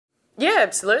Yeah,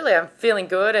 absolutely. I'm feeling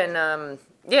good, and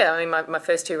yeah, I mean, my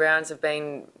first two rounds have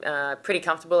been pretty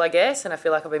comfortable, I guess, and I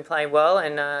feel like I've been playing well.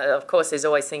 And of course, there's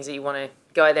always things that you want to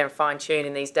go out there and fine tune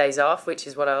in these days off, which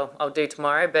is what I'll do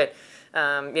tomorrow. But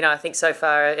I think so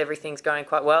far everything's going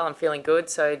quite well. I'm feeling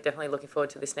good, so definitely looking forward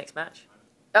to this next match.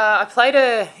 I played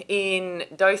her in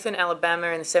Dothan, Alabama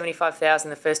in the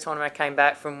 75,000, the first tournament I came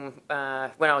back from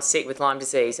when I was sick with Lyme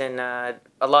disease, and I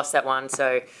lost that one,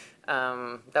 so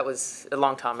that was a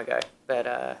long time ago.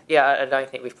 But yeah, I don't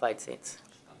think we've played since.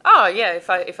 Oh yeah, if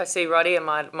I see Roddy, I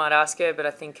might ask her, but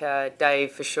I think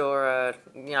Dave for sure.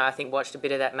 I think watched a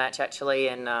bit of that match actually,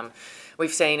 and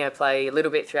we've seen her play a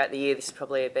little bit throughout the year. This is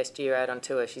probably her best year out on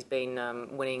tour. She's been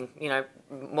winning,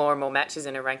 more and more matches,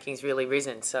 and her ranking's really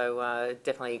risen. So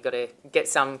definitely got to get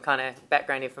some kind of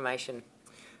background information.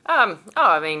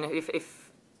 I mean,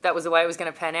 if that was the way it was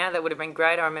going to pan out, that would have been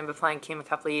great. I remember playing Kim a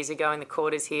couple of years ago in the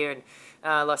quarters here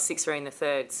and lost 6-3 in the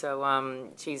third. So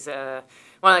she's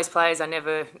one of those players I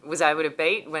never was able to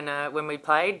beat when we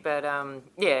played. But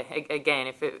yeah, again,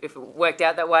 if it worked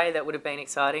out that way, that would have been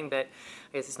exciting. But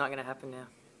I guess it's not going to happen now.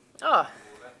 Oh,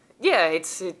 yeah,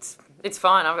 it's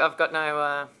fine. I've got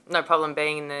no problem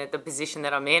being in the position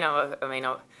that I'm in. I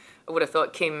would have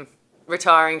thought Kim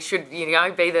retiring should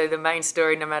be the main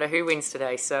story no matter who wins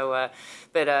today. So,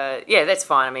 yeah, that's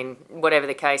fine. I mean, whatever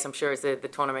the case, I'm sure as the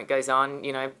tournament goes on,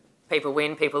 people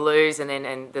win, people lose,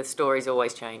 and the stories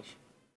always change.